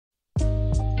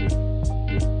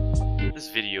This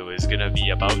video is gonna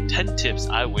be about 10 tips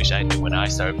I wish I knew when I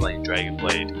started playing Dragon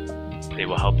Blade. They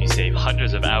will help you save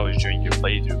hundreds of hours during your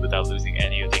playthrough without losing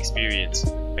any of the experience.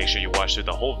 Make sure you watch through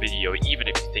the whole video even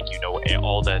if you think you know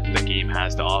all that the game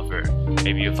has to offer.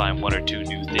 Maybe you'll find one or two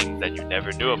new things that you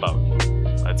never knew about.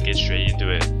 Let's get straight into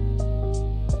it.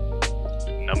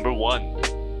 Number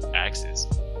 1. Axes.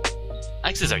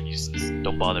 Axes are useless.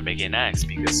 Don't bother making an axe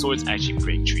because swords actually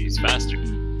break trees faster.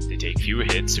 They take fewer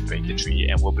hits to break the tree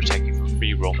and will protect you from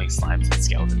free roaming slimes and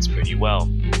skeletons pretty well.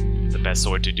 The best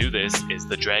sword to do this is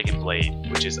the Dragon Blade,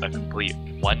 which is a complete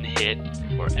one hit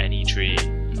for any tree.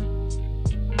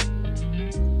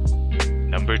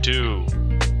 Number 2.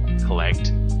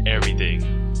 Collect everything.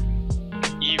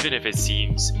 Even if it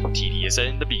seems tedious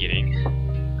in the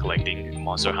beginning, collecting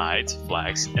monster hides,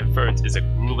 flax, and ferns is a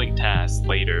grueling task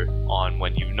later on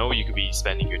when you know you could be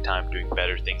spending your time doing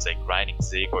better things like grinding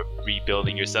zig or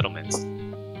rebuilding your settlements.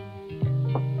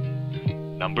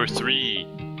 Number 3.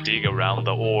 Dig around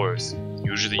the ores.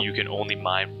 Usually you can only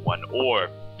mine one ore.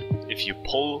 If you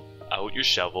pull out your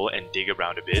shovel and dig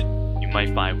around a bit, you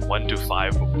might find 1 to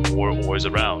 5 more ores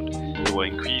around. It will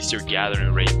increase your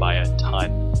gathering rate by a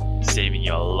ton, saving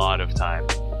you a lot of time.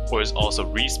 Ores also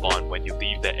respawn when you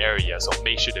leave the area, so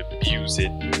make sure to abuse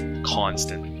it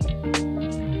constantly.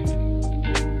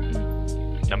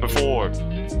 Number 4.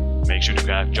 Make sure to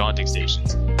craft jaunting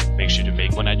stations. Make sure to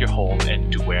make one at your home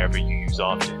and to wherever you use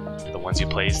often. The ones you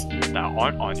place that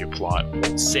aren't on your plot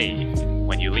won't save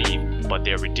when you leave, but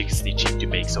they're ridiculously cheap to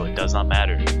make, so it does not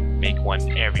matter. Make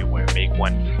one everywhere. Make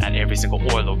one at every single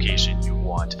ore location you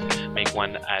want. Make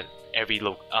one at every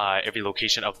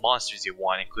location of monsters you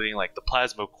want, including like the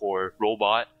plasma core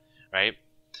robot, right?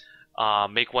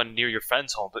 Make one near your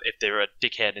friend's home if they're a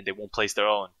dickhead and they won't place their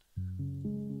own.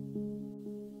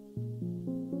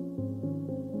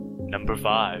 Number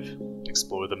 5.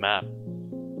 Explore the map.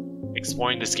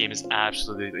 Exploring this game is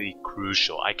absolutely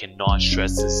crucial. I cannot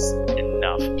stress this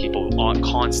enough. People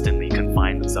constantly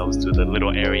confine themselves to the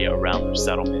little area around their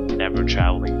settlement, never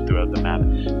traveling throughout the map.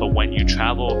 But when you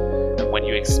travel and when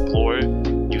you explore,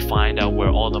 you find out where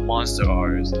all the monsters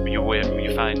are,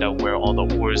 you find out where all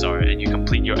the ores are, and you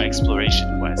complete your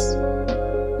exploration quests.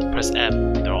 Press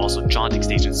M. There are also jaunting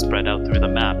stations spread out through the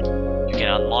map. You can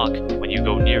unlock when you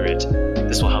go near it.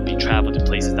 This will help you travel to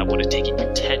places that would have taken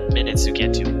you 10 minutes to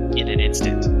get to in an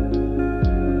instant.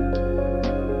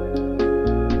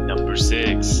 Number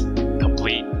 6.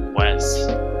 Complete quests.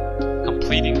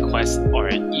 Completing quests are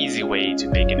an easy way to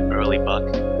make an early buck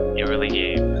early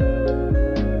game.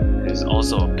 It is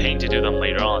also a pain to do them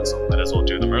later on, so might as well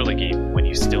do them early game when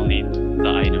you still need the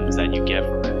items that you get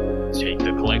from it. Take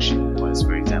the collection quest,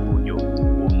 for example. You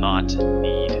will not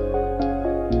need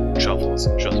truffles.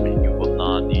 Trust me, you will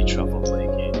not need truffles like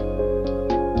it.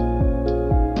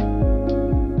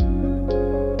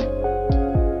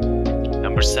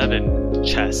 Number 7.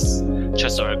 Chests.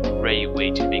 Chests are a great way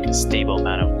to make a stable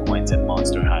amount of coins in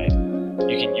Monster Hide.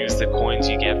 You can use the coins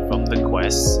you get from the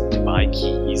quests to buy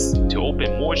keys to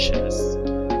open more chests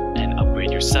and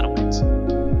upgrade your settlement.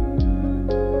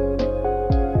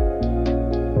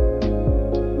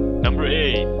 Number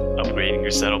 8. Upgrading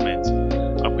your settlement.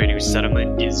 Upgrading your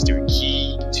settlement is your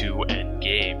key to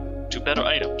endgame, to better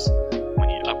items. When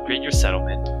you upgrade your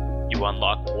settlement, you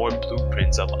unlock more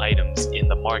blueprints of items in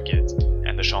the market,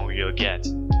 and the stronger you'll get.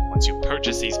 Once you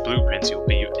purchase these blueprints, you'll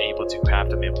be able to craft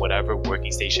them in whatever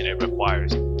working station it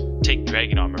requires. Take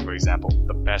Dragon Armor for example,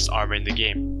 the best armor in the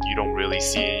game. You don't really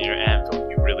see it in your anvil,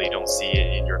 you really don't see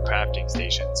it in your crafting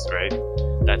stations, right?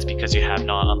 That's because you have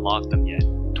not unlocked them yet.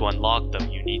 To unlock them,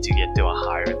 you need to get to a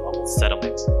higher level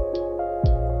settlement.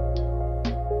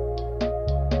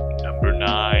 Number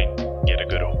 9. Get a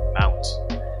good old mount.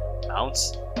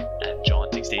 Mounts and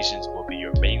jaunting stations will be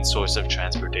your main source of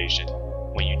transportation.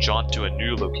 When you jaunt to a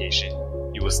new location,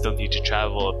 you will still need to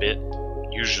travel a bit,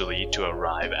 usually to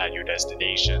arrive at your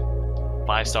destination.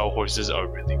 5-star horses are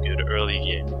really good early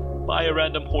game. Buy a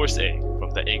random horse egg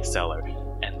from the egg seller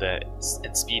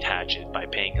and speed hatchet by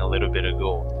paying a little bit of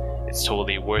gold. It's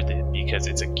totally worth it because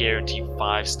it's a guaranteed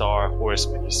 5-star horse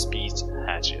when you speed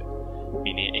hatchet,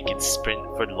 meaning it can sprint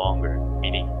for longer,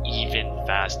 meaning even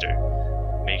faster.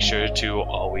 Make sure to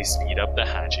always speed up the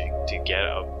hatching to get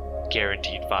a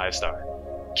guaranteed 5-star.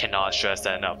 Cannot stress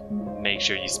that enough. Make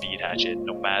sure you speed hatch it,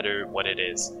 no matter what it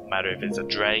is, no matter if it's a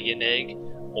dragon egg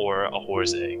or a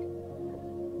horse egg.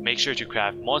 Make sure to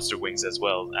craft monster wings as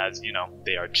well, as you know,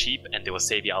 they are cheap and they will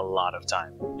save you a lot of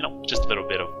time. You know, just a little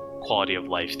bit of quality of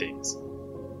life things.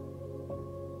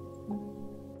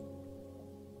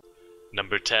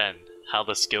 Number 10. How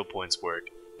the skill points work.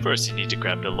 First you need to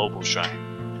craft the Lobo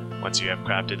Shrine. Once you have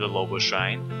crafted the Lobo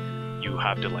Shrine, you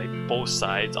have to light both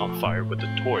sides on fire with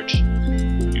a torch.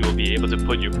 You will be able to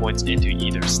put your points into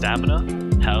either stamina,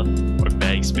 health, or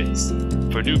bag space.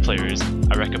 For new players,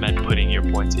 I recommend putting your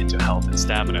points into health and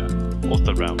stamina, both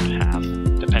around half,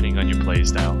 depending on your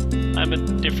playstyle. I'm a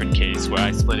different case where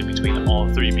I split it between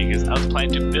all three because I was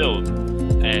planning to build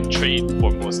and trade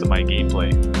for most of my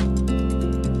gameplay.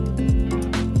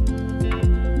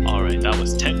 Alright, that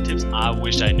was 10 tips I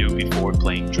wish I knew before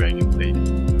playing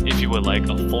Dragonblade. If you would like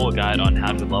a full guide on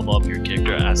how to level up your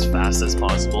character as fast as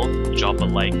possible, drop a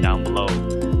like down below.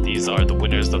 These are the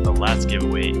winners of the last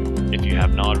giveaway if you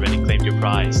have not already claimed your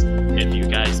prize. If you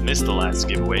guys missed the last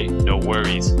giveaway, no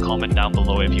worries, comment down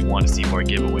below if you want to see more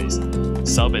giveaways.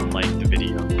 Sub and like the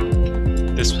video.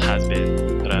 This has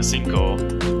been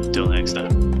Racinko. Till next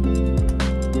time.